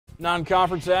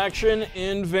Non-conference action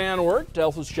in Van Wert,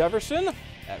 Delphos Jefferson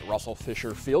at Russell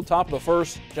Fisher Field. Top of the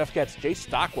first, Jeff Cats Jay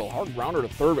Stockwell, hard grounder to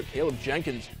third, but Caleb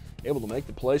Jenkins able to make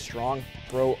the play. Strong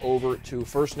throw over to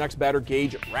first. Next batter,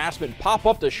 Gage Raspin, pop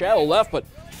up to shallow left, but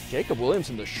Jacob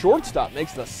Williamson, the shortstop,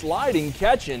 makes the sliding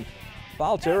catch in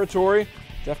foul territory.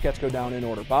 Jeff Cats go down in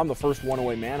order. Bottom of the first, one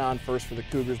away, man on first for the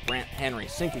Cougars. Brant Henry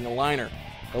sinking a liner.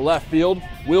 The left field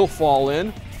will fall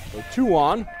in, so 2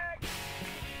 on.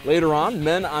 Later on,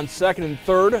 men on second and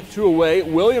third, 2 away.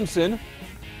 Williamson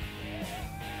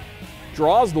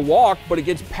draws the walk, but it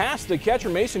gets past the catcher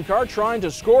Mason Carr trying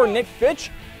to score. Nick Fitch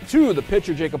to the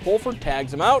pitcher Jacob Holford,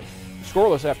 tags him out.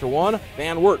 Scoreless after 1.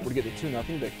 Van Wert would get the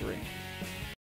 2-0 victory.